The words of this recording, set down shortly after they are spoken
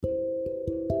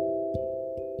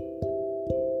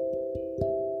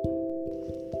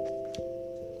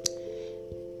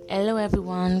Hello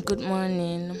everyone, good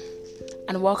morning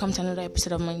and welcome to another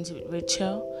episode of Mornings with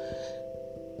Rachael.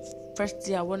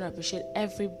 Firstly, I want to appreciate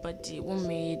everybody who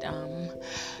made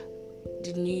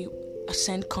the new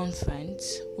Ascend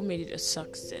conference, who made it a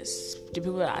success. The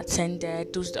people that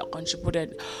attended, those that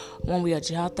contributed one way or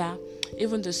the other,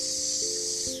 even the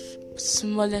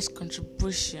smallest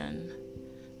contribution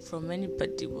from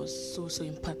anybody was so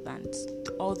important.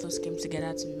 All those came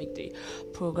together to make the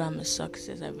program a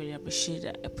success. I really appreciate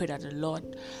it. I pray that the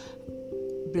Lord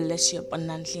bless you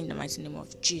abundantly in the mighty name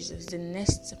of Jesus. The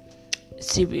next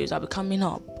series that will be coming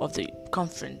up of the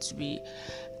conference will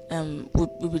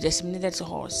be disseminated to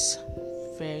us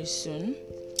very soon.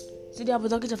 Today I'll be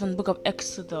talking from the book of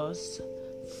Exodus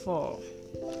 4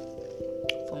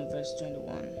 from verse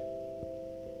 21.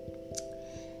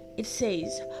 It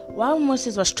says, while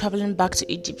Moses was traveling back to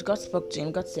Egypt, God spoke to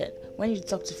him. God said, when you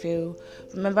talk to Pharaoh,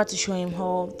 remember to show him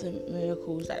all the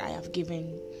miracles that I have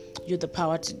given you the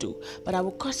power to do. But I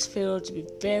will cause Pharaoh to be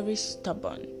very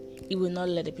stubborn. He will not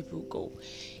let the people go.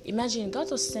 Imagine,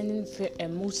 God was sending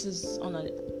Moses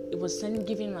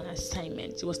giving him an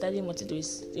assignment. He was telling him what to do.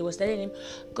 He was telling him,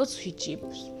 go to Egypt.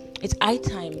 It's high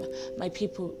time my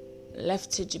people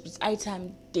left Egypt. It's high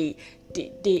time they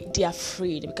are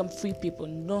free. They become free people,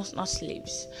 not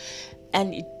slaves.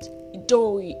 And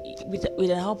with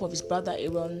the help of his brother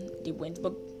Aaron, they went.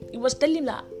 But he was telling him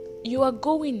that you are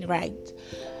going right,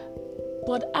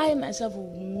 but I myself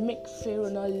will make Pharaoh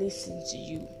not listen to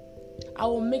you. I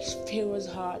will make Pharaoh's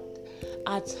heart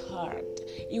hard.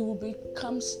 He will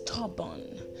become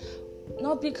stubborn,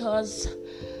 not because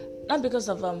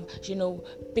of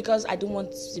because I don't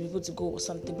want the people to go or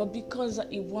something, but because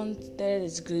he wanted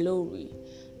his glory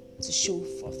to show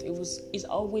forth. He's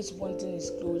always wanting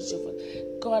his glory to show forth.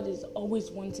 God is always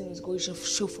wanting his glory to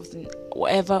show forth in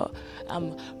whatever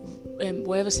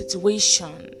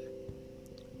situation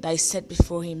that is set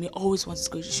before him. He always wants his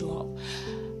glory to show up.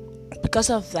 Because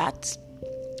of that,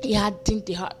 he hardened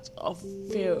the heart of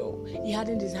Pharaoh. He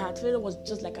hardened his heart. Pharaoh was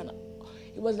just like an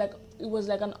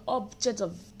object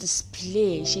of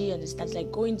display. She understands,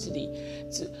 like going to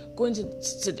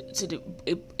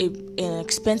an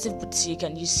expensive boutique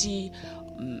and you see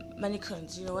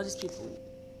mannequins. You know what these people,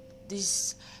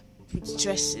 these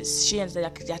dresses. She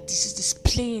understands that this is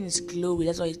displaying his glory.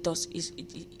 That's what it does.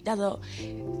 That's how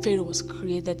Pharaoh was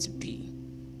created to be.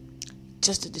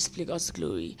 Just to display God's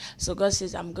glory. So God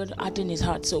says, I'm going to harden his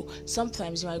heart. So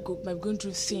sometimes you might be going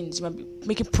through things. You might be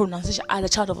making pronunciation as a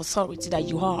child of authority that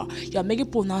you are. You are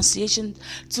making pronunciation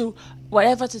to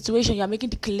whatever situation. You are making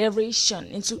declaration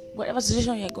into whatever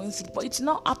situation you are going through. But it's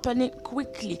not happening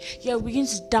quickly. You are beginning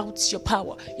to doubt your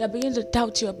power. You are beginning to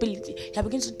doubt your ability. You are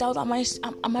beginning to doubt, am I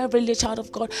really a child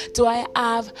of God? Do I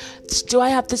have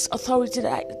this authority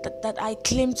that I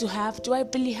claim to have? Do I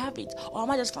really have it? Or am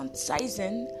I just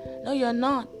fantasizing? No, you're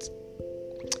not.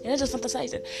 You're not just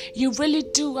fantasizing. You really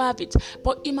do have it,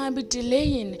 but it might be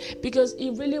delaying because he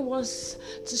really wants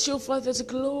to show forth his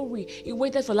glory. He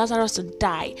waited for Lazarus to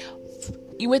die.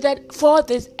 He waited for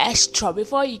this extra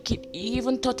before he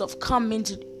even thought of coming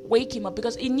to wake him up,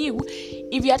 because he knew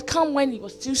if he had come when he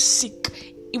was still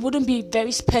sick, it wouldn't be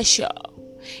very special.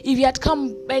 If he had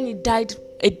come when he died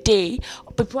a day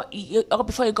before he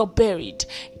got buried,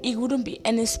 it wouldn't be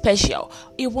any special.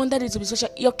 He wanted it to be special.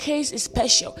 Your case is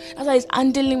special. That's why he's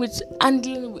handling with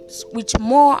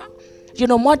more,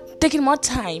 taking more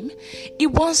time. He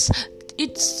wants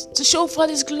it to show for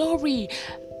his glory.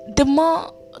 The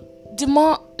more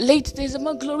late there's, the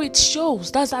more glory it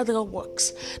shows. That's how it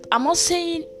works. I'm not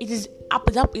saying it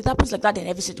happens like that in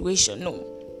every situation. No.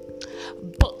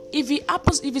 But if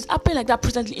it's happening like that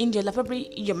presently in your life, probably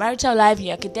in your marital life,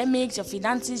 your academics, your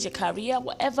finances, your career,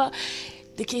 whatever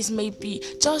the case may be,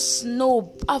 just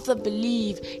know, after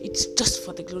believe, it's just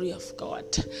for the glory of God.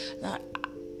 Now,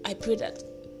 I pray that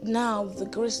now the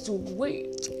grace to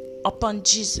wait upon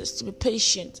Jesus, to be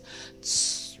patient,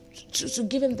 to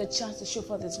give him the chance to show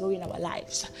forth his glory in our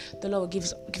lives, the Lord will give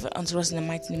it unto us in the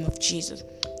mighty name of Jesus.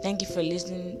 Thank you for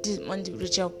listening. This is Monday with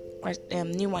Rachael,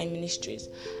 New Wine Ministries.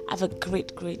 Have a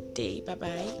great day. Bye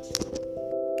bye.